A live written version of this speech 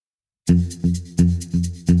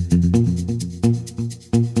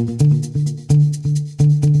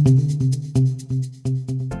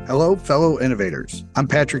Hello, fellow innovators. I'm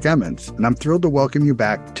Patrick Emmons, and I'm thrilled to welcome you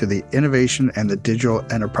back to the Innovation and the Digital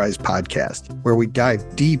Enterprise podcast, where we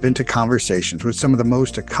dive deep into conversations with some of the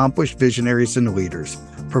most accomplished visionaries and leaders,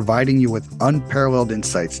 providing you with unparalleled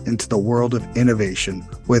insights into the world of innovation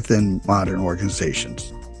within modern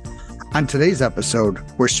organizations. On today's episode,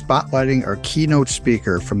 we're spotlighting our keynote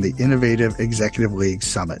speaker from the Innovative Executive League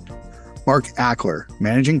Summit. Mark Achler,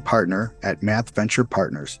 Managing Partner at Math Venture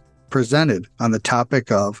Partners, presented on the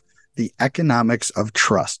topic of the economics of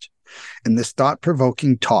trust. In this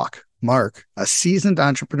thought-provoking talk, Mark, a seasoned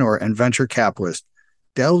entrepreneur and venture capitalist,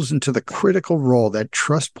 delves into the critical role that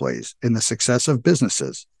trust plays in the success of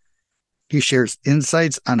businesses. He shares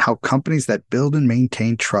insights on how companies that build and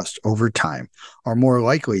maintain trust over time are more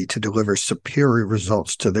likely to deliver superior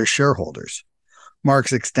results to their shareholders.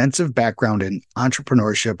 Mark's extensive background in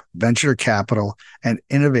entrepreneurship, venture capital, and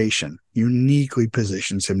innovation uniquely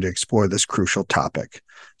positions him to explore this crucial topic.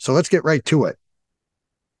 So let's get right to it.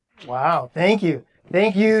 Wow. Thank you.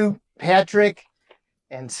 Thank you, Patrick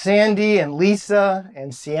and Sandy and Lisa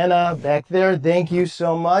and Sienna back there. Thank you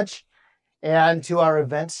so much. And to our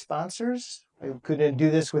event sponsors, I couldn't do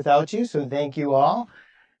this without you, so thank you all.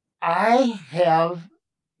 I have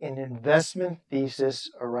an investment thesis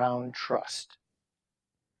around trust.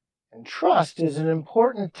 And trust is an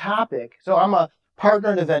important topic. So I'm a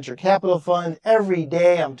partner in a venture capital fund. Every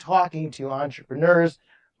day I'm talking to entrepreneurs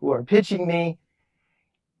who are pitching me.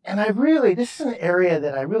 And this is an area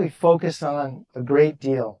that I really focus on a great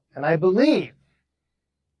deal. And I believe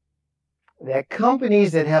that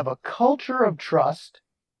companies that have a culture of trust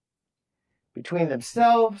between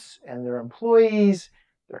themselves and their employees,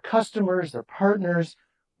 their customers, their partners,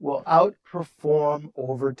 will outperform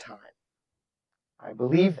over time. I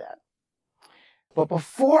believe that. But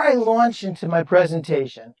before I launch into my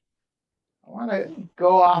presentation, I want to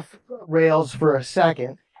go off rails for a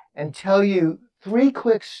second and tell you 3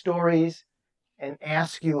 quick stories and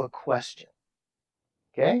ask you a question.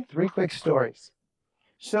 Okay? 3 quick stories.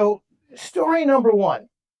 So, story number 1.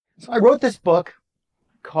 So I wrote this book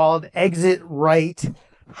called Exit Right: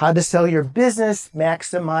 How to Sell Your Business,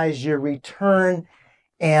 Maximize Your Return,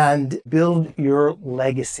 and Build Your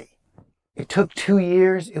Legacy. It took 2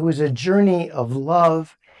 years. It was a journey of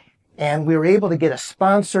love, and we were able to get a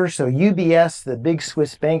sponsor. So UBS, the big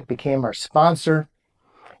Swiss bank, became our sponsor.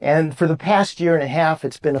 And for the past year and a half,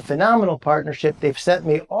 it's been a phenomenal partnership. They've sent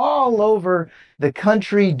me all over the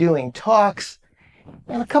country doing talks.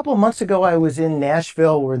 And a couple of months ago, I was in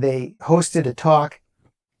Nashville where they hosted a talk.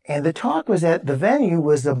 And the talk was the venue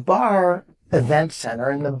was a bar event center.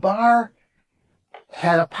 And the bar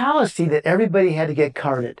had a policy that everybody had to get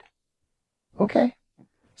carded. Okay.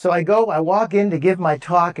 So I walk in to give my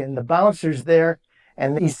talk, and the bouncer's there,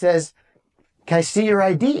 and he says, "Can I see your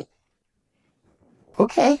ID?"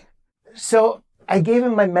 Okay. So I gave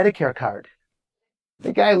him my Medicare card.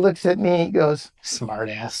 The guy looks at me, he goes, "Smart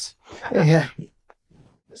ass." Yeah.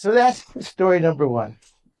 So that's story number 1.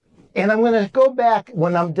 And I'm going to go back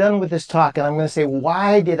when I'm done with this talk, and I'm going to say,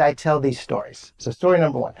 why did I tell these stories? So story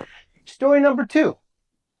number 1. Story number 2.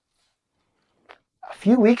 A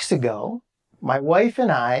few weeks ago, my wife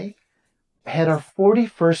and I had our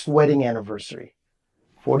 41st wedding anniversary.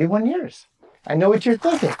 41 years. I know what you're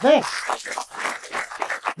thinking. Thanks.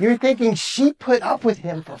 You're thinking she put up with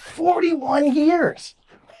him for 41 years.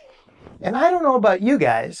 And I don't know about you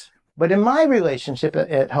guys, but in my relationship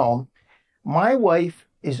at home, my wife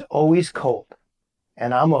is always cold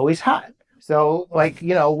and I'm always hot. So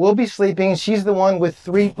we'll be sleeping and she's the one with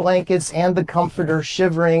 3 blankets and the comforter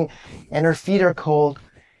shivering and her feet are cold.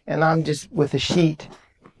 And I'm just with a sheet.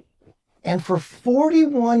 And for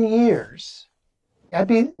 41 years, I'd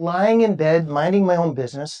be lying in bed, minding my own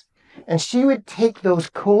business, and she would take those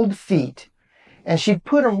cold feet and she'd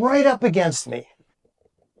put them right up against me.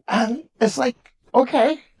 And it's like,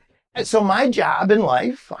 okay. So my job in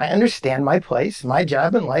life, I understand my place. My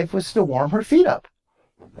job in life was to warm her feet up,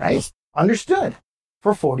 right? Understood.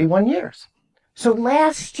 For 41 years. So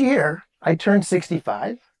last year, I turned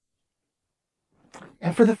 65.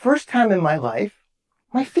 And for the first time in my life,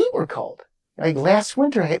 my feet were cold. Like last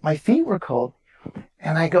winter, my feet were cold.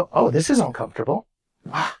 And I go, oh, this is uncomfortable.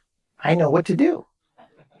 I know what to do.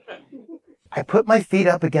 I put my feet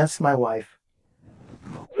up against my wife.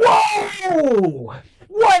 Whoa!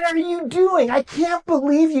 What are you doing? I can't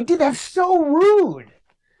believe you did that. So rude.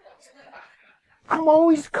 I'm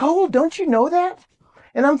always cold. Don't you know that?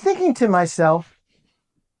 And I'm thinking to myself,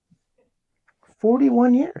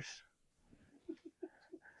 41 years.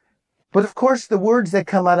 But of course, the words that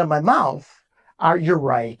come out of my mouth are, "You're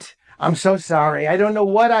right. I'm so sorry. I don't know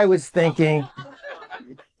what I was thinking."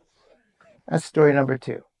 That's story number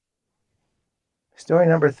 2. Story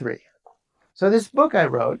number 3. So this book I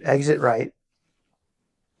wrote, Exit Right,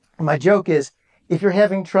 my joke is, if you're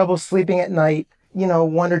having trouble sleeping at night,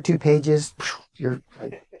 1 or 2 pages, you're...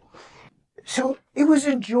 So it was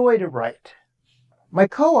a joy to write. My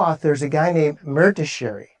co-author is a guy named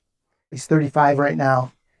Mertasheri. He's 35 right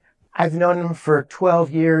now. I've known him for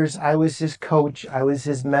 12 years. I was his coach. I was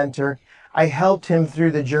his mentor. I helped him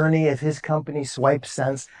through the journey of his company, Swipe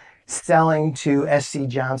Sense, selling to SC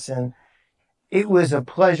Johnson. It was a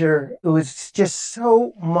pleasure. It was just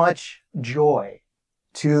so much joy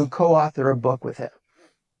to co-author a book with him.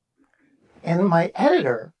 And my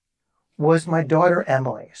editor was my daughter,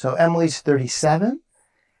 Emily. So Emily's 37.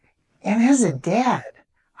 And as a dad,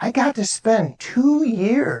 I got to spend 2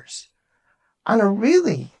 years on a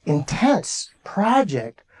really intense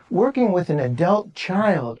project working with an adult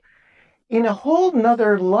child in a whole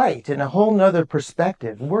nother light, in a whole nother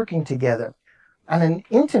perspective, working together on an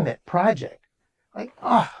intimate project.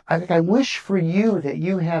 I wish for you that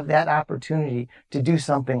you have that opportunity to do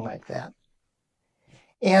something like that.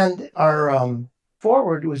 And our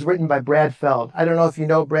foreword was written by Brad Feld. I don't know if you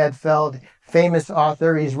know Brad Feld, famous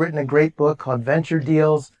author. He's written a great book called Venture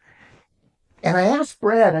Deals. And I asked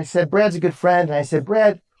Brad, I said, Brad's a good friend. And I said,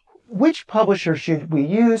 Brad, which publisher should we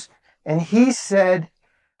use? And he said,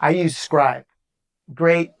 I use Scribe.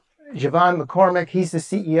 Great. Javon McCormick, he's the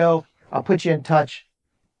CEO. I'll put you in touch.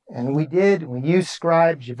 And we did. We used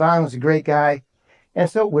Scribe. Javon was a great guy. And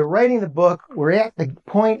so we're writing the book. We're at the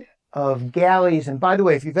point of galleys. And by the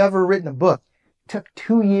way, if you've ever written a book, it took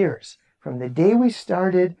 2 years from the day we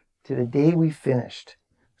started to the day we finished.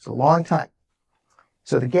 It's a long time.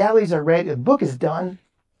 So the galleys are ready. The book is done.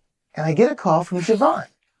 And I get a call from Javon.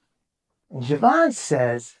 And Javon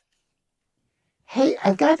says, hey,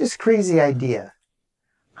 I've got this crazy idea.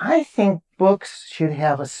 I think books should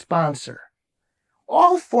have a sponsor.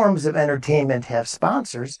 All forms of entertainment have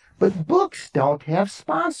sponsors, but books don't have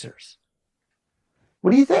sponsors.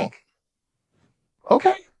 What do you think?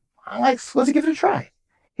 Okay. I'm like, let's give it a try.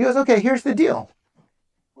 He goes, okay, here's the deal.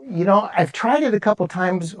 I've tried it a couple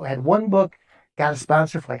times. I had one book, got a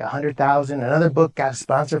sponsor for like $100,000. Another book got a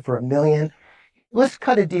sponsor for $1 million. Let's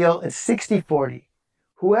cut a deal. It's 60-40.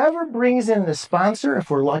 Whoever brings in the sponsor, if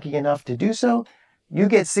we're lucky enough to do so, you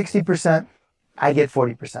get 60%, I get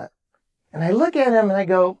 40%. And I look at him and I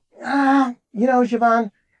go,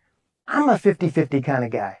 Javon, I'm a 50-50 kind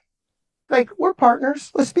of guy. Like, we're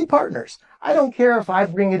partners. Let's be partners. I don't care if I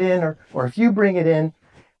bring it in or if you bring it in,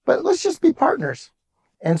 but let's just be partners.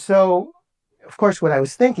 And so, of course, what I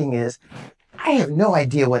was thinking is, I have no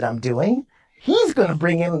idea what I'm doing. He's going to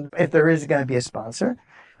bring in, if there is going to be a sponsor.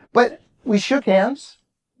 But we shook hands.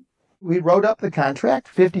 We wrote up the contract,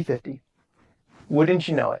 50-50. Wouldn't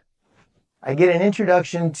you know it? I get an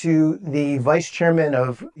introduction to the vice chairman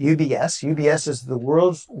of UBS. UBS is the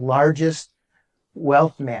world's largest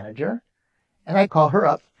wealth manager. And I call her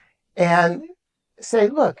up and say,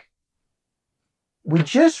 look, we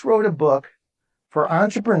just wrote a book for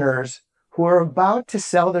entrepreneurs who are about to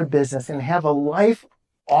sell their business and have a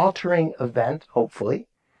life-altering event, hopefully.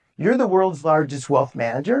 You're the world's largest wealth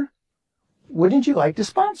manager. Wouldn't you like to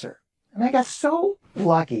sponsor? And I got so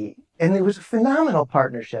lucky. And it was a phenomenal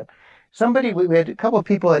partnership. We had a couple of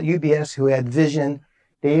people at UBS who had vision.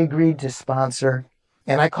 They agreed to sponsor.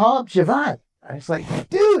 And I call up Javon. I was like,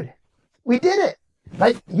 dude, we did it.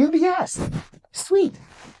 Like, UBS. Sweet.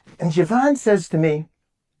 And Javon says to me,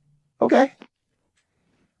 okay,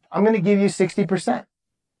 I'm going to give you 60%.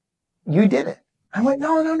 You did it. I went,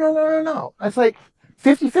 no. It's like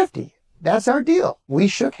 50-50. That's our deal. We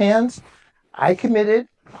shook hands. I committed.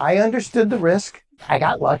 I understood the risk. I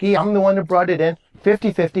got lucky. I'm the one that brought it in.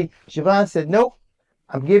 50-50. Javon said, nope,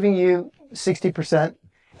 I'm giving you 60%.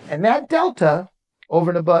 And that delta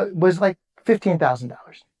over and above was like $15,000.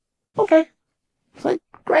 Okay. It's like,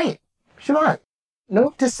 great. Javon,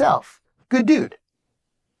 note to self. Good dude.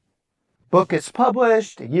 Book gets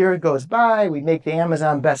published. A year goes by. We make the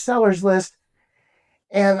Amazon bestsellers list.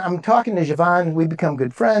 And I'm talking to Javon. We become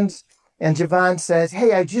good friends. And Javon says,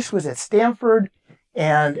 hey, I just was at Stanford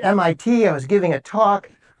and MIT. I was giving a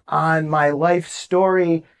talk on my life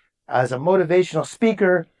story as a motivational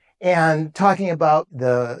speaker and talking about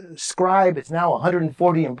the Scribe. It's now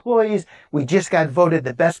 140 employees. We just got voted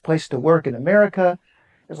the best place to work in America.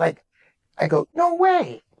 It's like, I go, no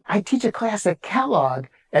way. I teach a class at Kellogg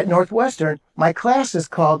at Northwestern. My class is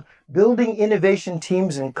called Building Innovation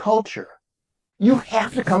Teams and Culture. You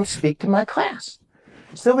have to come speak to my class.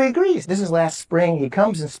 So he agrees. This is last spring. He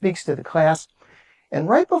comes and speaks to the class. And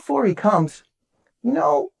right before he comes,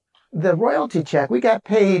 the royalty check we got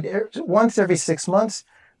paid once every 6 months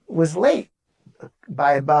was late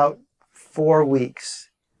by about 4 weeks.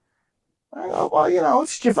 I go, well,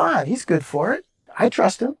 it's Javon. He's good for it. I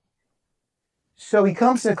trust him. So he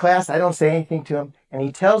comes to class. I don't say anything to him, and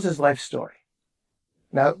he tells his life story.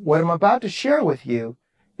 Now, what I'm about to share with you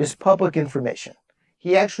is public information.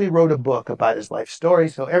 He actually wrote a book about his life story,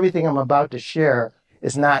 so everything I'm about to share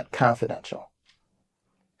is not confidential.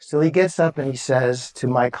 So he gets up and he says to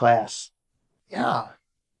my class, yeah,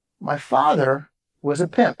 my father was a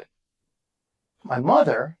pimp. My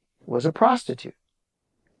mother was a prostitute.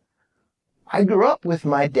 I grew up with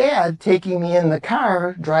my dad taking me in the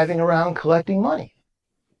car, driving around collecting money.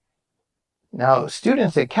 Now,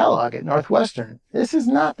 students at Kellogg at Northwestern, this is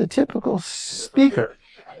not the typical speaker.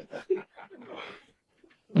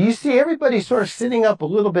 You see everybody sort of sitting up a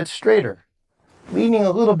little bit straighter, leaning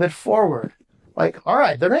a little bit forward, like, all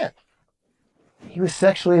right, they're in. He was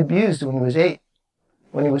sexually abused when he was 8.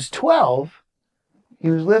 When he was 12, he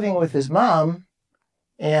was living with his mom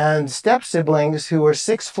and step-siblings who were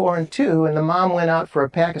 6, 4, and 2, and the mom went out for a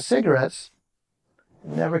pack of cigarettes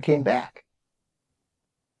and never came back.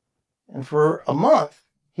 And for a month,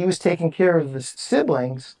 he was taking care of the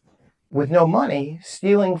siblings with no money,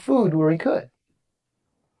 stealing food where he could.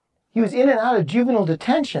 He was in and out of juvenile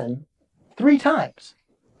detention 3 times.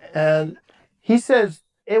 And he says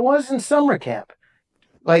it wasn't summer camp.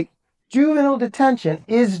 Like, juvenile detention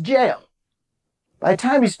is jail. By the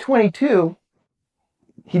time he's 22,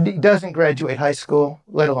 he doesn't graduate high school,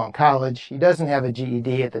 let alone college. He doesn't have a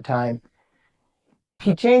GED at the time.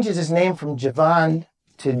 He changes his name from Javon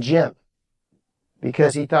to Jim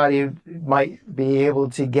because he thought he might be able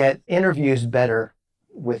to get interviews better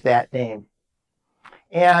with that name.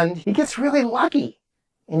 And he gets really lucky.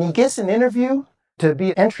 And he gets an interview to be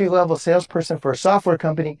an entry-level salesperson for a software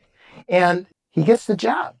company. And he gets the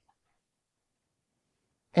job.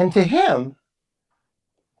 And to him,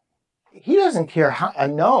 he doesn't care how,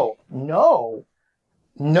 no.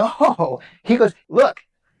 He goes, look,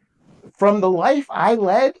 from the life I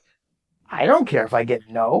led, I don't care if I get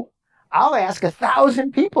no. I'll ask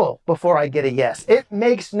 1,000 people before I get a yes. It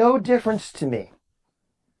makes no difference to me.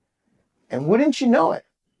 And wouldn't you know it,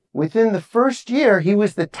 within the first year, he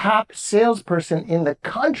was the top salesperson in the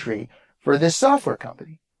country for this software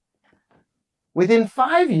company. Within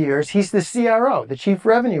 5 years, he's the CRO, the Chief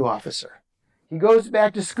Revenue Officer. He goes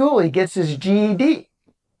back to school, he gets his GED.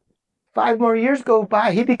 5 more years go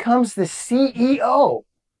by, he becomes the CEO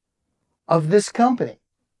of this company.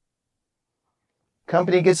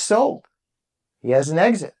 Company gets sold. He has an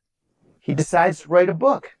exit. He decides to write a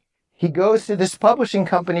book. He goes to this publishing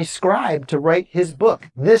company, Scribe, to write his book.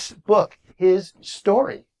 This book, his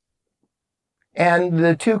story. And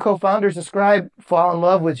the 2 co-founders of Scribe fall in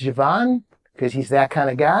love with Javon, because he's that kind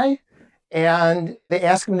of guy. And they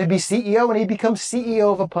ask him to be CEO, and he becomes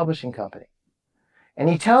CEO of a publishing company. And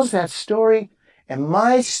he tells that story, and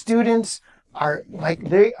my students are like,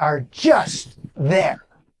 they are just there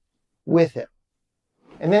with him.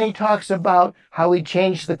 And then he talks about how he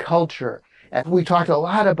changed the culture. And we talked a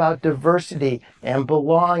lot about diversity and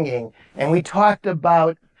belonging. And we talked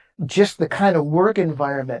about just the kind of work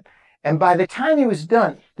environment. And by the time he was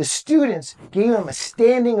done, the students gave him a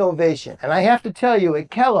standing ovation. And I have to tell you,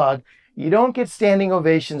 at Kellogg, you don't get standing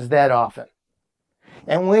ovations that often.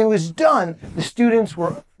 And when he was done, the students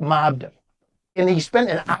mobbed him. And he spent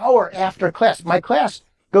an hour after class. My class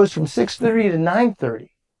goes from 6:30 to 9:30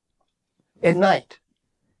 at night.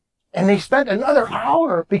 And they spent another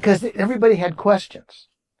hour because everybody had questions.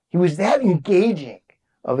 He was that engaging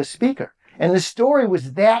of a speaker. And the story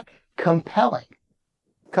was that compelling.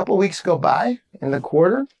 A couple of weeks go by in the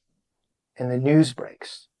quarter, and the news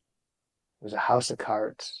breaks. It was a house of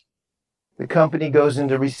cards. The company goes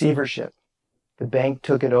into receivership. The bank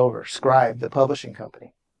took it over, Scribe, the publishing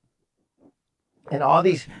company. And all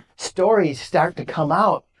these stories start to come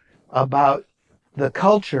out about the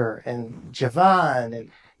culture and Javon,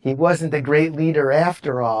 and he wasn't a great leader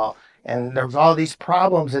after all. And there was all these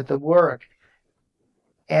problems at the work.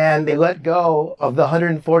 And they let go of the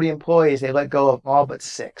 140 employees. They let go of all but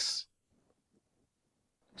 6.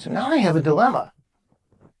 So now I have a dilemma.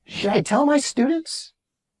 Should I tell my students?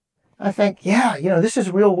 I think, yeah, this is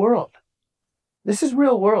real world. This is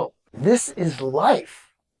real world. This is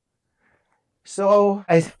life. So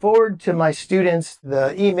I forward to my students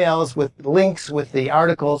the emails with links with the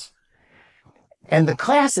articles. And the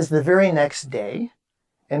class is the very next day.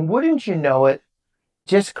 And wouldn't you know it,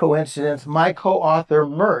 just coincidence, my co-author,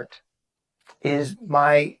 Mert, is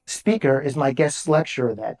my speaker, is my guest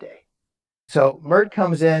lecturer that day. So Mert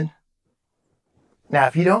comes in. Now,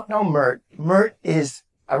 if you don't know Mert is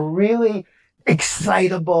a really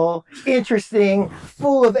excitable, interesting,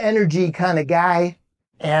 full of energy kind of guy.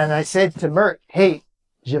 And I said to Mert, hey,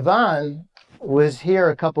 Javon was here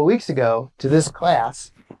a couple weeks ago to this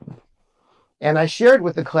class, and I shared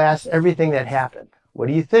with the class everything that happened. What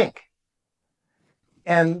do you think?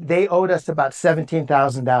 And they owed us about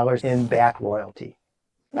 $17,000 in back royalty.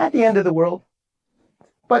 Not the end of the world,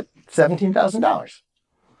 but $17,000.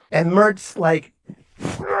 And Mert's like,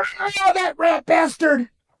 oh, that rat bastard.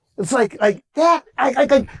 It's like that.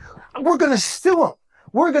 We're going to sue him.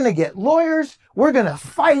 We're going to get lawyers. We're going to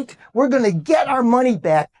fight. We're going to get our money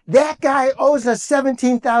back. That guy owes us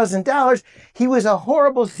 $17,000. He was a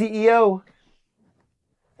horrible CEO.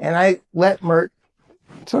 And I let Mert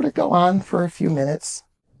sort of go on for a few minutes.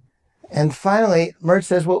 And finally, Mert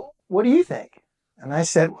says, well, what do you think? And I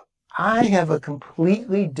said, I have a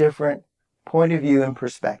completely different point of view and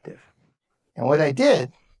perspective. And what I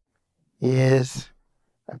did is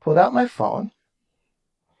I pulled out my phone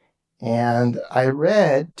and I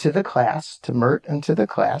read to the class, to Mert and to the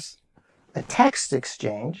class, a text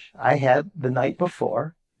exchange I had the night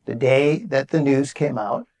before, the day that the news came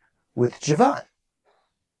out, with Javon.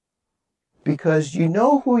 Because you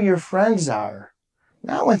know who your friends are,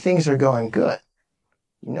 not when things are going good.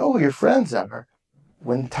 You know who your friends are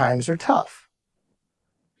when times are tough.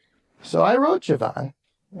 So I wrote Javon,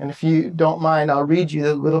 and if you don't mind, I'll read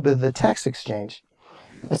you a little bit of the text exchange.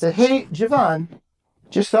 I said, hey, Javon,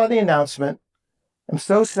 just saw the announcement. I'm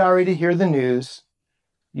so sorry to hear the news.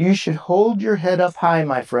 You should hold your head up high,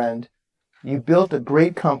 my friend. You built a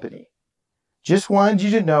great company. Just wanted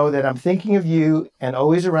you to know that I'm thinking of you and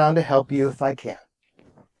always around to help you if I can.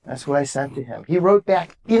 That's what I sent to him. He wrote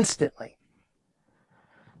back instantly.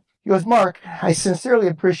 He goes, Mark, I sincerely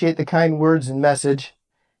appreciate the kind words and message.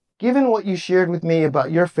 Given what you shared with me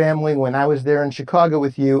about your family when I was there in Chicago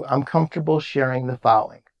with you, I'm comfortable sharing the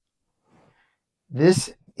following.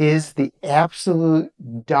 This is the absolute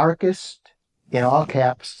darkest, in all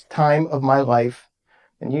caps, time of my life.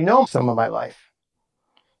 And you know some of my life.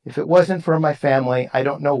 If it wasn't for my family, I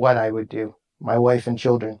don't know what I would do, my wife and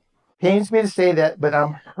children. Pains me to say that, but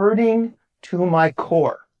I'm hurting to my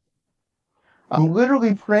core. I'm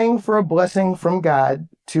literally praying for a blessing from God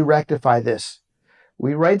to rectify this.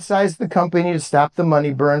 We right-sized the company to stop the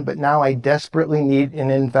money burn, but now I desperately need an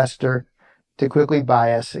investor to quickly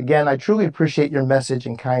buy us. Again, I truly appreciate your message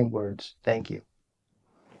and kind words. Thank you.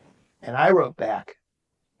 And I wrote back,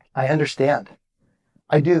 I understand.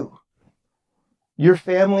 I do. Your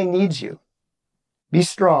family needs you. Be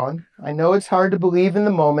strong. I know it's hard to believe in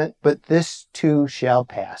the moment, but this too shall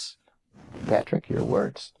pass. Patrick, your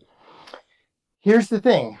words. Here's the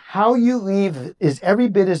thing. How you leave is every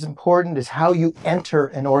bit as important as how you enter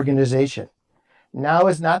an organization. Now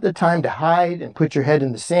is not the time to hide and put your head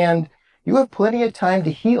in the sand. You have plenty of time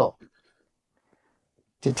to heal,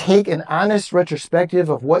 to take an honest retrospective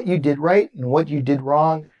of what you did right and what you did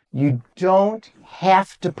wrong. You don't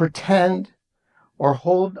have to pretend or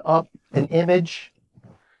hold up an image.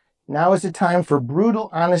 Now is the time for brutal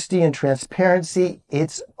honesty and transparency.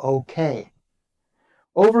 It's okay.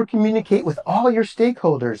 Over-communicate with all your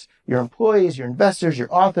stakeholders, your employees, your investors,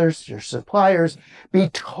 your authors, your suppliers. Be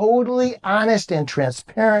totally honest and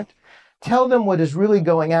transparent. Tell them what is really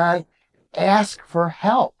going on. Ask for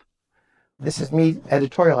help. This is me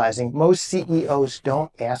editorializing. Most CEOs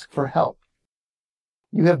don't ask for help.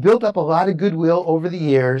 You have built up a lot of goodwill over the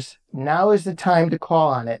years. Now is the time to call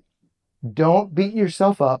on it. Don't beat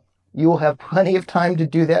yourself up. You will have plenty of time to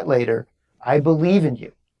do that later. I believe in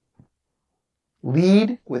you.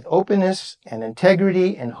 Lead with openness and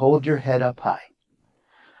integrity and hold your head up high.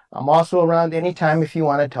 I'm also around anytime if you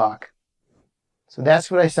want to talk. So that's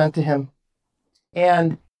what I sent to him.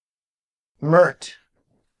 And Mert,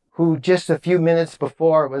 who just a few minutes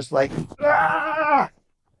before was like, ah!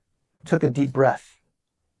 Took a deep breath.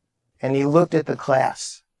 And he looked at the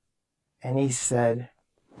class and he said,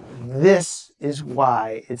 this is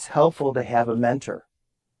why it's helpful to have a mentor,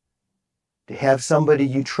 to have somebody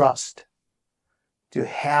you trust, to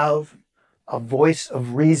have a voice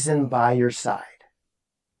of reason by your side.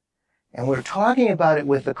 And we're talking about it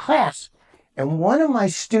with the class, and one of my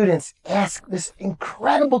students asked this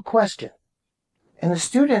incredible question. And the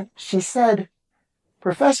student, she said,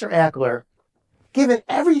 Professor Achler, given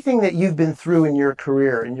everything that you've been through in your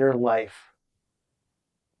career, in your life,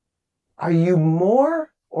 are you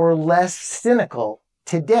more or less cynical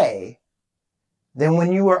today than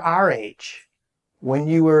when you were our age, when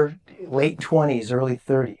you were late 20s, early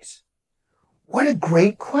 30s? What a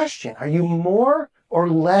great question. Are you more or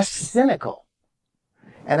less cynical?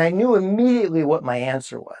 And I knew immediately what my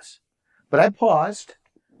answer was. But I paused.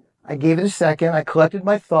 I gave it a second. I collected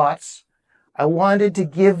my thoughts. I wanted to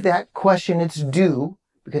give that question its due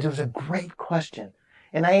because it was a great question.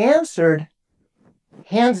 And I answered,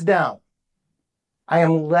 hands down, I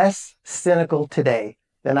am less cynical today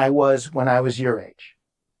than I was when I was your age.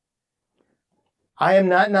 I am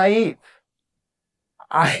not naive.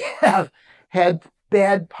 I have had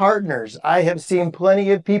bad partners. I have seen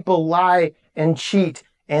plenty of people lie and cheat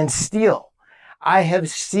and steal. I have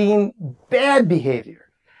seen bad behavior.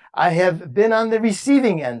 I have been on the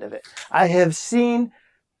receiving end of it. I have seen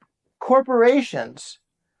corporations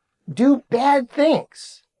do bad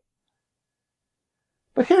things.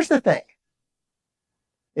 But here's the thing.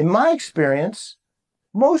 In my experience,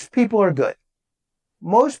 most people are good.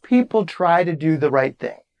 Most people try to do the right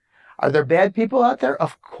thing. Are there bad people out there?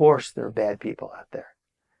 Of course there are bad people out there.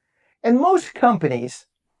 And most companies,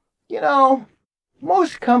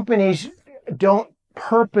 most companies don't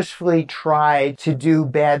purposefully try to do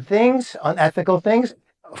bad things, unethical things.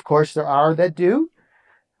 Of course there are that do.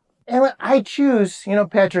 And I choose,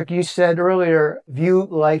 Patrick, you said earlier, view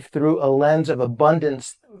life through a lens of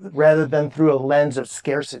abundance rather than through a lens of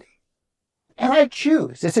scarcity. And I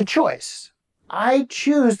choose, it's a choice. I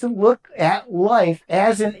choose to look at life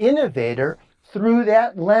as an innovator through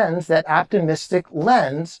that lens, that optimistic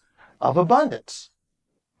lens of abundance.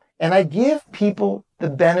 And I give people the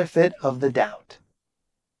benefit of the doubt.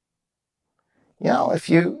 If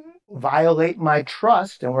you violate my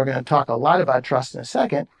trust, and we're going to talk a lot about trust in a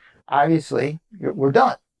second, obviously we're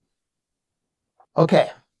done. Okay,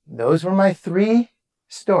 those were my 3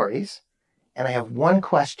 stories, and I have one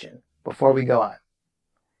question before we go on.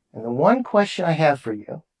 And the one question I have for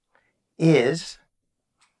you is,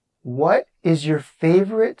 what is your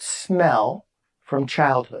favorite smell from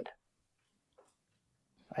childhood?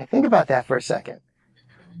 Think about that for a second.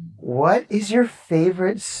 What is your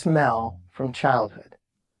favorite smell from childhood?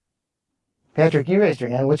 Patrick, you raised your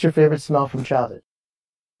hand. What's your favorite smell from childhood?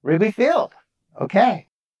 Wrigley Field. Okay.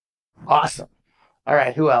 Awesome. All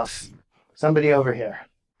right, who else? Somebody over here.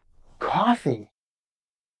 Coffee.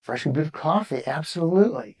 Freshly brewed coffee,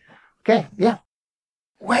 absolutely. Okay, yeah.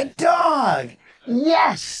 Wet dog.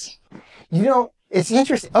 Yes. It's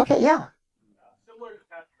interesting. Okay, yeah. Similar to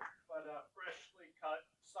Patrick, but freshly cut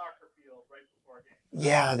soccer field right before a game.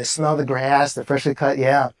 Yeah, the smell of the grass, the freshly cut,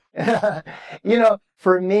 yeah.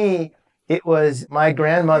 For me, it was my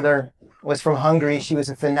grandmother was from Hungary. She was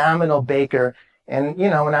a phenomenal baker. And,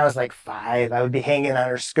 when I was like 5, I would be hanging on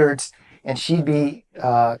her skirts. And she'd be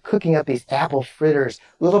cooking up these apple fritters,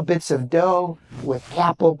 little bits of dough with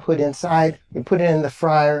apple put inside. You put it in the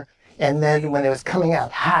fryer, and then when it was coming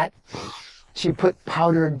out hot, she'd put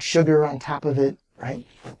powdered sugar on top of it, right?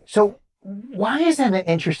 So why is that an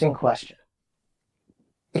interesting question?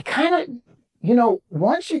 It kind of,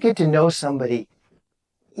 once you get to know somebody,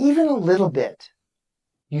 even a little bit,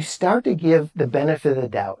 you start to give the benefit of the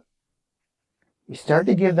doubt. You start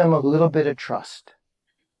to give them a little bit of trust.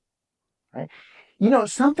 Right?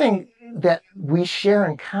 Something that we share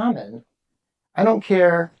in common, I don't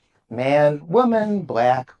care, man, woman,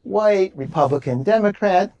 black, white, Republican,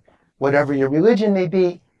 Democrat, whatever your religion may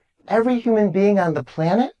be, every human being on the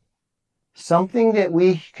planet, something that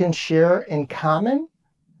we can share in common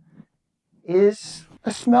is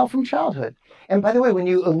a smell from childhood. And by the way, when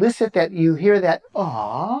you elicit that, you hear that,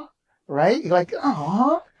 aw, right? You're like,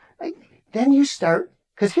 aw. Then you start,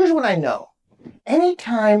 because here's what I know.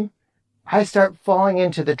 Anytime I start falling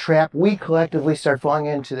into the trap, we collectively start falling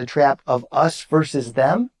into the trap of us versus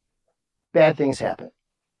them, bad things happen.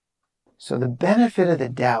 So the benefit of the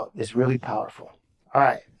doubt is really powerful. All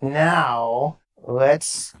right, now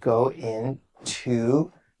let's go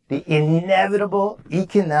into the inevitable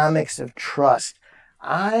economics of trust.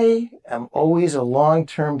 I am always a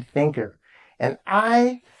long-term thinker, and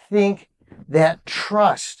I think that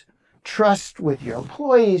trust with your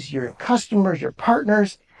employees, your customers, your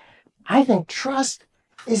partners, I think trust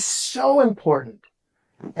is so important.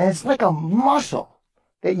 And it's like a muscle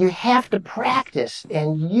that you have to practice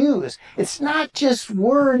and use. It's not just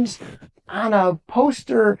words on a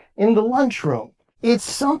poster in the lunchroom. It's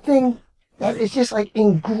something that is just like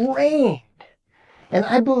ingrained. And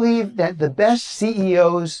I believe that the best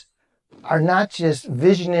CEOs are not just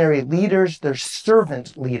visionary leaders, they're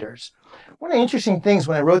servant leaders. One of the interesting things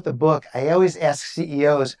when I wrote the book, I always ask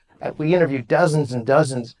CEOs, we interviewed dozens and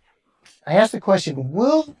dozens, I asked the question,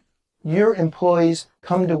 will your employees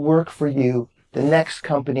come to work for you the next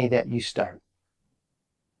company that you start?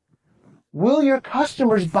 Will your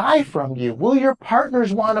customers buy from you? Will your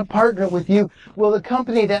partners want to partner with you? Will the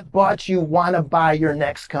company that bought you want to buy your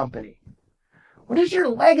next company? What is your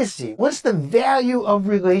legacy? What's the value of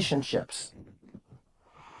relationships?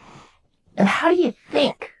 And how do you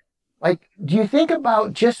think? Like, do you think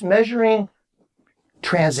about just measuring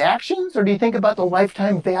transactions, or do you think about the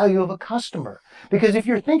lifetime value of a customer? Because if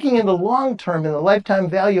you're thinking in the long term, in the lifetime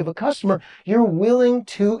value of a customer, you're willing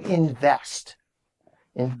to invest.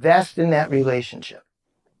 Invest in that relationship.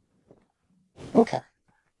 Okay,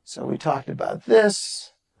 so we talked about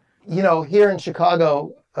this. You know, here in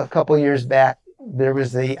Chicago, a couple years back, there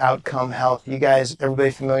was the Outcome Health. You guys, everybody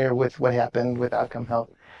familiar with what happened with Outcome Health?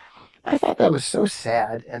 I thought that was so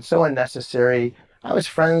sad and so unnecessary. I was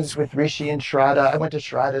friends with Rishi and Shraddha. I went to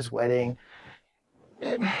Shraddha's wedding.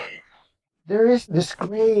 There is this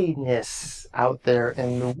grayness out there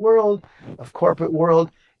in the world, of corporate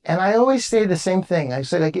world. And I always say the same thing. I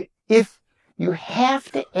say, like, if you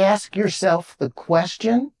have to ask yourself the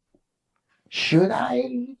question, should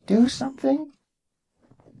I do something?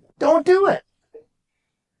 Don't do it.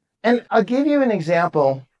 And I'll give you an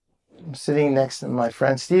example. I'm sitting next to my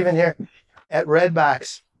friend Steven here at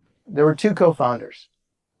Redbox. There were two co-founders,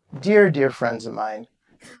 dear, dear friends of mine,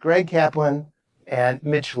 Greg Kaplan and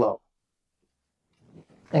Mitch Lowe.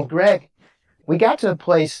 And Greg, we got to a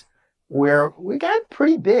place where we got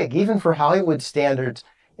pretty big, even for Hollywood standards,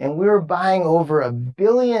 and we were buying over $1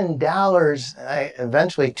 billion,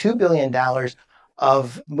 eventually $2 billion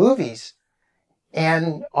of movies.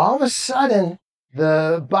 And all of a sudden,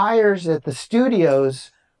 the buyers at the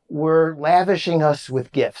studios were lavishing us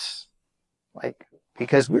with gifts, like,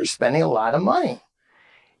 because we were spending a lot of money.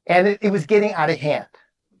 And it was getting out of hand,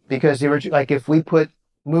 because they were like, if we put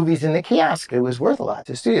movies in the kiosk, it was worth a lot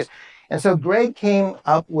to studios. And so Greg came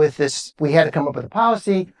up with this, we had to come up with a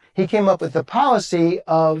policy. He came up with the policy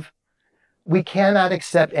of, we cannot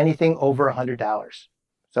accept anything over $100.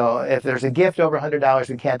 So if there's a gift over $100,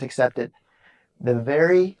 we can't accept it. The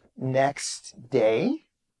very next day,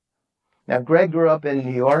 now Greg grew up in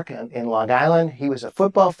New York, in Long Island. He was a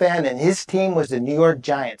football fan, and his team was the New York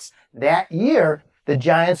Giants. That year, the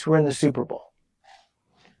Giants were in the Super Bowl.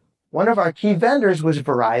 One of our key vendors was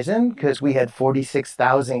Verizon, because we had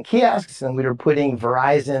 46,000 kiosks and we were putting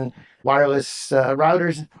Verizon wireless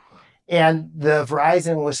routers. And the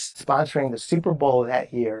Verizon was sponsoring the Super Bowl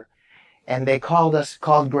that year. And they called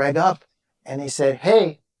Greg up, and he said,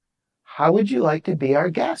 hey, how would you like to be our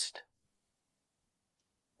guest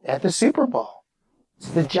at the Super Bowl?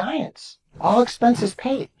 It's the Giants, all expenses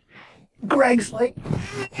paid. Greg's like,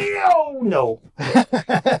 no.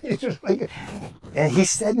 He's just like, and he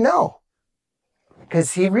said no,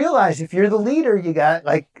 because he realized if you're the leader, you got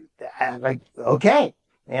like, okay,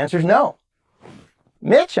 the answer's no.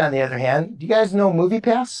 Mitch, on the other hand, do you guys know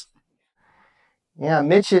MoviePass? Yeah,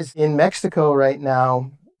 Mitch is in Mexico right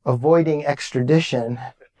now, avoiding extradition.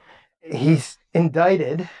 He's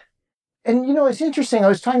indicted. And, you know, it's interesting. I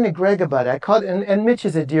was talking to Greg about it. I called, and Mitch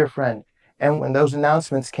is a dear friend. And when those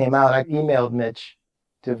announcements came out, I emailed Mitch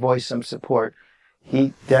to voice some support.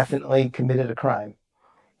 He definitely committed a crime.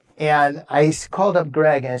 And I called up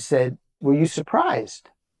Greg and I said, were you surprised?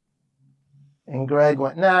 And Greg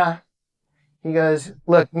went, nah. He goes,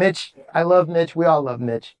 look, Mitch, I love Mitch. We all love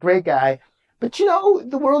Mitch. Great guy. But, you know,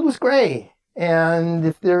 the world was gray. And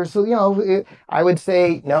if there's, you know, I would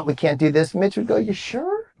say, no, we can't do this. Mitch would go, you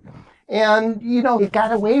sure? And, you know, it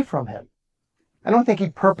got away from him. I don't think he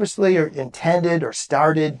purposely or intended or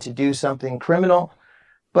started to do something criminal,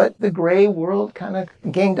 but the gray world kind of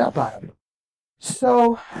ganged up on him.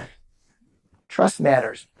 So, trust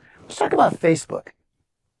matters. Let's talk about Facebook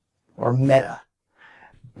or Meta.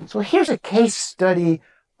 So here's a case study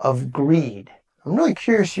of greed. I'm really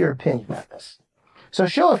curious your opinion on this. So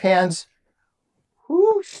show of hands,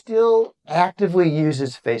 who still actively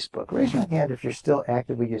uses Facebook? Raise your hand if you're still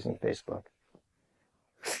actively using Facebook.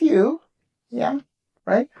 Few. Yeah,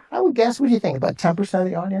 right? I would guess, what do you think? About 10% of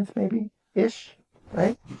the audience, maybe, ish,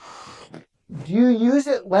 right? Do you use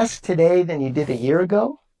it less today than you did a year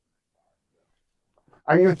ago?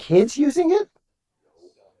 Are your kids using it?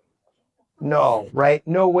 No, right?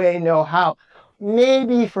 No way, no how.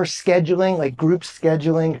 Maybe for scheduling, like group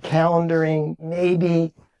scheduling, calendaring,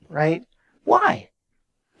 maybe, right? Why?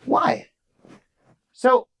 Why?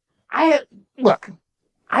 So, I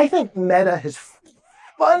think Meta has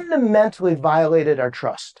fundamentally violated our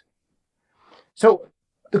trust. So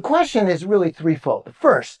the question is really threefold. The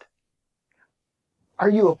first, are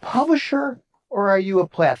you a publisher or are you a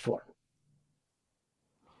platform?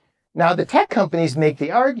 Now, the tech companies make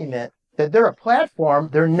the argument that they're a platform.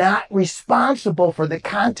 They're not responsible for the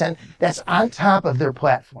content that's on top of their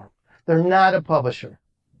platform. They're not a publisher.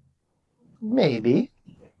 Maybe.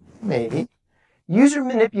 User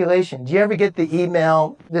manipulation. Do you ever get the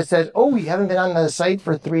email that says, oh, you haven't been on the site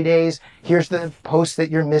for 3 days. Here's the post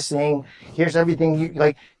that you're missing. Here's everything you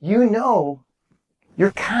like. You know,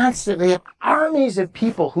 you're constantly have armies of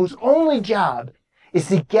people whose only job is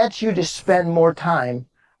to get you to spend more time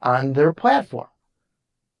on their platform.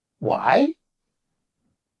 Why?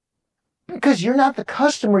 Because you're not the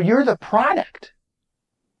customer, you're the product.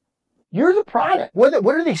 You're the product. What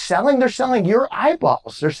are they selling? They're selling your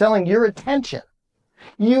eyeballs. They're selling your attention.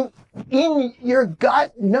 You, in your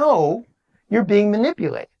gut, know you're being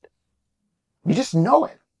manipulated. You just know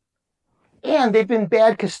it. And they've been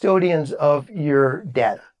bad custodians of your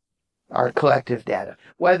data, our collective data.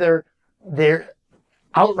 Whether they're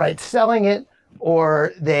outright selling it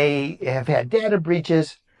or they have had data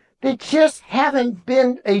breaches, they just haven't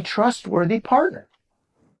been a trustworthy partner.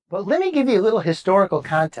 But let me give you a little historical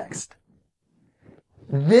context.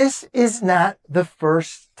 This is not the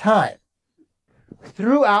first time.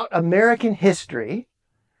 Throughout American history,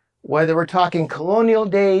 whether we're talking colonial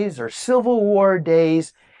days or Civil War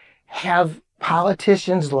days, have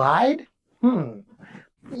politicians lied?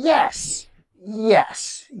 Yes.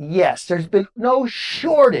 There's been no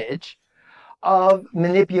shortage of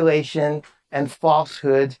manipulation and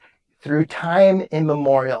falsehoods through time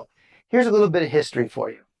immemorial. Here's a little bit of history for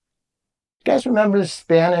you. You guys remember the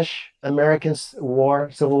Spanish-American War,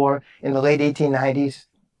 Civil War in the late 1890s,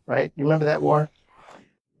 right? You remember that war?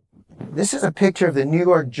 This is a picture of the New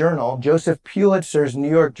York Journal, Joseph Pulitzer's New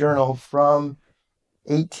York Journal from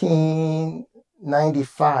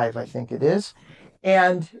 1895, I think it is.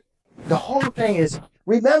 And the whole thing is,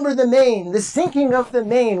 remember the Maine, the sinking of the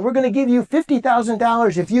Maine. We're going to give you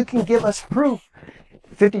 $50,000 if you can give us proof.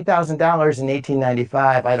 $50,000 in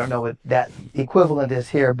 1895. I don't know what that equivalent is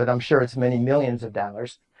here, but I'm sure it's many millions of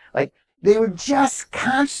dollars. Like, they were just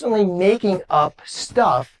constantly making up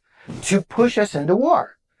stuff to push us into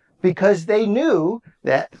war because they knew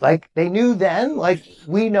that, like they knew then, like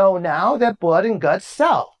we know now, that blood and guts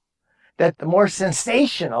sell. That the more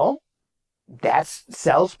sensational, that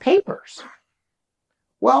sells papers.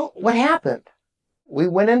 Well, what happened? We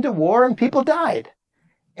went into war and people died.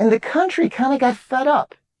 And the country kind of got fed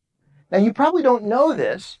up. Now, you probably don't know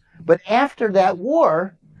this, but after that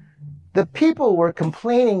war, the people were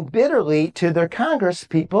complaining bitterly to their Congress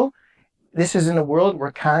people. This is in a world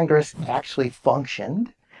where Congress actually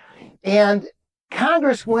functioned. And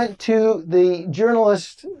Congress went to the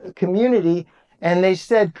journalist community and they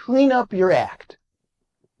said, clean up your act.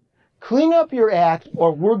 Clean up your act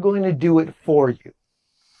or we're going to do it for you.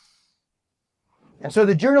 And so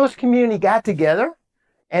the journalist community got together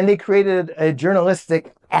and they created a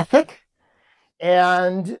journalistic ethic.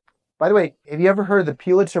 And by the way, have you ever heard of the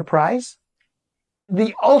Pulitzer Prize?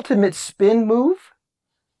 The ultimate spin move,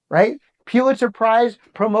 right? Pulitzer Prize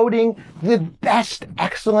promoting the best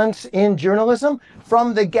excellence in journalism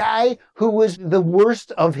from the guy who was the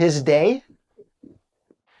worst of his day.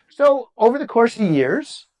 So over the course of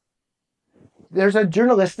years, there's a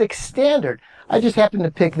journalistic standard. I just happened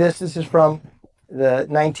to pick this. This is from the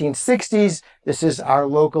 1960s. This is our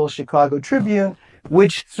local Chicago Tribune,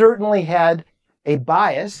 which certainly had a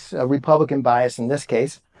bias, a Republican bias in this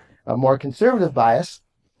case, a more conservative bias.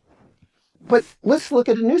 But let's look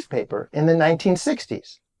at a newspaper in the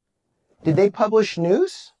 1960s. Did they publish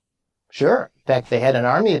news? Sure. In fact, they had an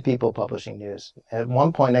army of people publishing news. At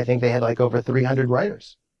one point, I think they had like over 300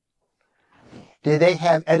 writers. Did they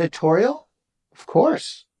have editorial? Of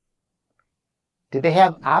course. Did they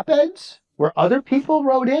have op-eds where other people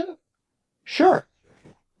wrote in? Sure.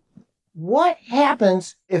 What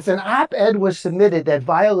happens if an op-ed was submitted that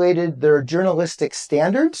violated their journalistic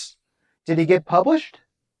standards? Did it get published?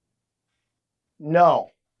 No,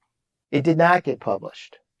 it did not get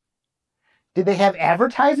published. Did they have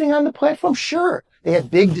advertising on the platform? Sure. They had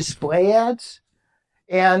big display ads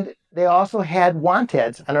and they also had want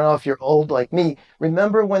ads. I don't know if you're old like me.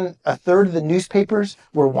 Remember when a third of the newspapers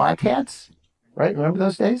were want ads? Right? Remember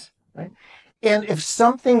those days? Right? And if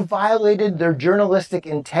something violated their journalistic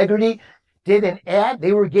integrity, did an ad,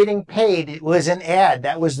 they were getting paid. It was an ad.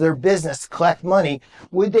 That was their business, collect money.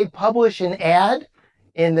 Would they publish an ad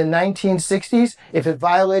in the 1960s if it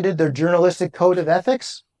violated their journalistic code of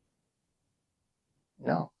ethics?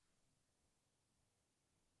 No.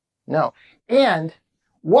 And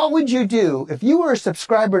what would you do if you were a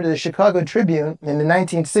subscriber to the Chicago Tribune in the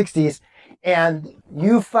 1960s and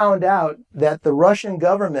you found out that the Russian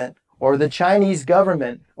government or the Chinese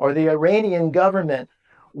government or the Iranian government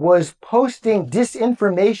was posting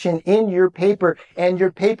disinformation in your paper and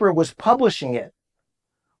your paper was publishing it?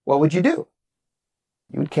 What would you do?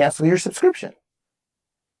 you would cancel your subscription.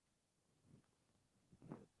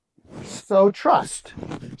 So trust.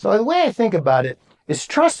 So the way I think about it is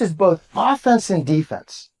trust is both offense and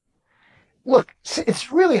defense. Look,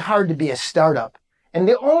 it's really hard to be a startup. And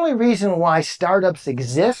the only reason why startups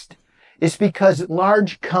exist is because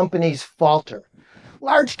large companies falter.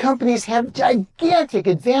 Large companies have gigantic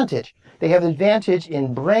advantage. They have advantage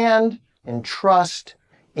in brand, in trust,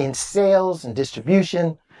 in sales and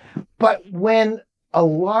distribution. But when a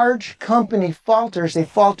large company falters, they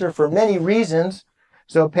falter for many reasons.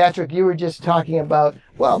 So Patrick, you were just talking about,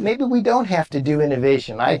 well, maybe we don't have to do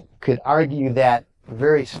innovation. I could argue that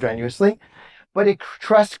very strenuously. But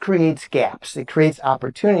trust creates gaps. It creates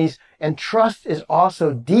opportunities. And trust is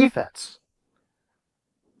also defense.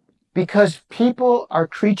 Because people are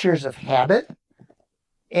creatures of habit.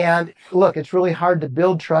 And look, it's really hard to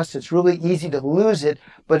build trust. It's really easy to lose it.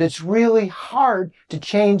 But it's really hard to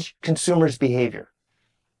change consumers' behavior.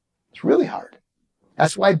 It's really hard.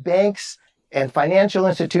 That's why banks and financial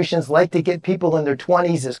institutions like to get people in their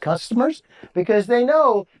 20s as customers, because they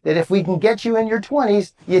know that if we can get you in your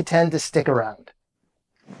 20s, you tend to stick around.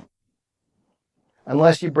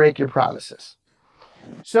 Unless you break your promises.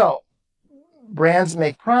 So, brands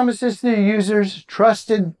make promises to their users.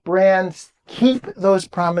 Trusted brands keep those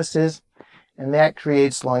promises, and that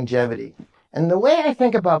creates longevity. And the way I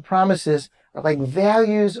think about promises are like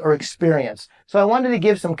values or experience. So I wanted to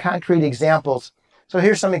give some concrete examples. So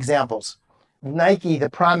here's some examples. Nike, the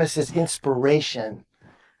promise is inspiration,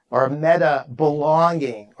 or Meta,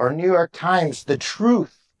 belonging, or New York Times, the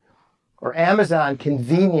truth, or Amazon,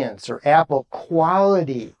 convenience, or Apple,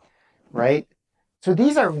 quality, right? So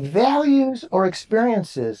these are values or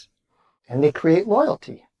experiences, and they create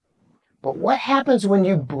loyalty. But what happens when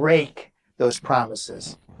you break those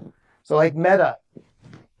promises? So like Meta,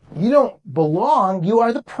 you don't belong, you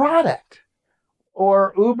are the product.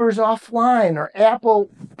 Or Uber's offline, or Apple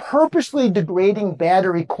purposely degrading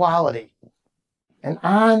battery quality, and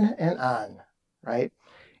on, right?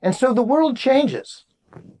 And so the world changes.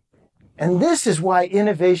 And this is why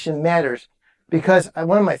innovation matters, because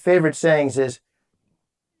one of my favorite sayings is,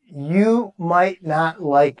 you might not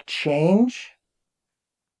like change,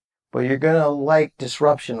 but you're going to like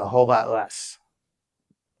disruption a whole lot less,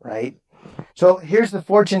 right? So here's the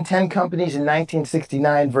Fortune 10 companies in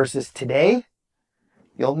 1969 versus today.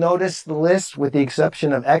 You'll notice the list with the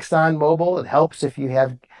exception of ExxonMobil. It helps if you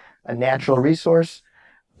have a natural resource.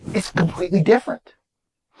 It's completely different.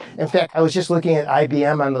 In fact, I was just looking at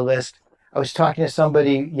IBM on the list. I was talking to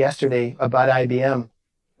somebody yesterday about IBM.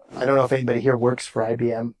 I don't know if anybody here works for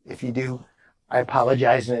IBM. If you do, I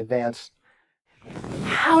apologize in advance.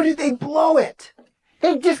 How did they blow it?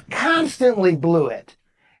 They just constantly blew it.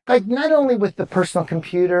 Like not only with the personal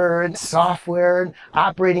computer and software and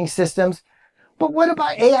operating systems, but what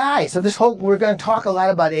about AI? So we're going to talk a lot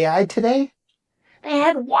about AI today. They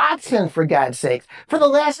had Watson, for God's sakes. For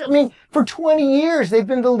 20 years, they've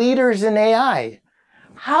been the leaders in AI.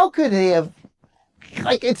 How could they have,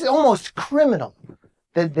 it's almost criminal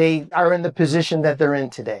that they are in the position that they're in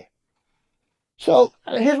today. So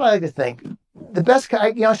here's what I like to think. I was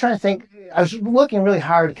trying to think, I was looking really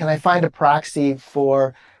hard, can I find a proxy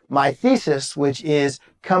for my thesis, which is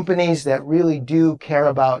companies that really do care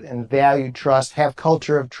about and value trust, have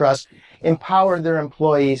culture of trust, empower their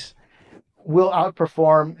employees, will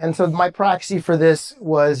outperform. And so my proxy for this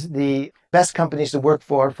was the best companies to work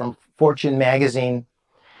for from Fortune magazine.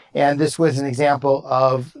 And this was an example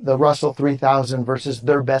of the Russell 3000 versus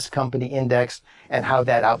their best company index and how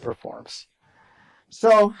that outperforms.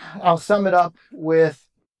 So I'll sum it up with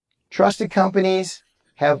trusted companies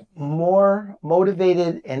have more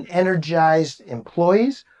motivated and energized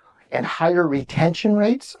employees and higher retention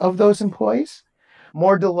rates of those employees,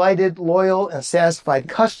 more delighted, loyal, and satisfied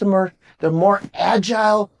customers. They're more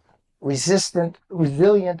agile, resilient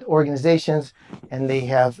organizations, and they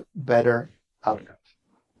have better outcomes.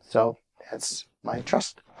 So that's my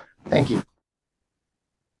trust. Thank you.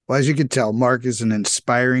 Well, as you can tell, Mark is an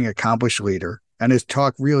inspiring, accomplished leader, and his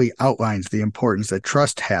talk really outlines the importance that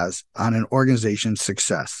trust has on an organization's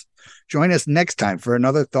success. Join us next time for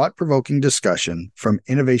another thought-provoking discussion from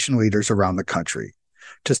innovation leaders around the country.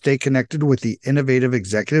 To stay connected with the Innovative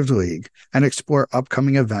Executives League and explore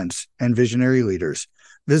upcoming events and visionary leaders,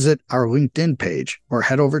 visit our LinkedIn page or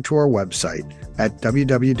head over to our website at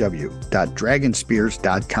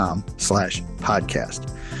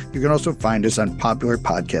www.dragonspears.com/podcast. You can also find us on popular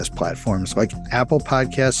podcast platforms like Apple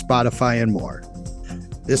Podcasts, Spotify, and more.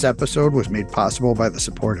 This episode was made possible by the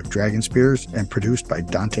support of Dragon Spears and produced by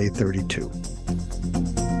Dante32.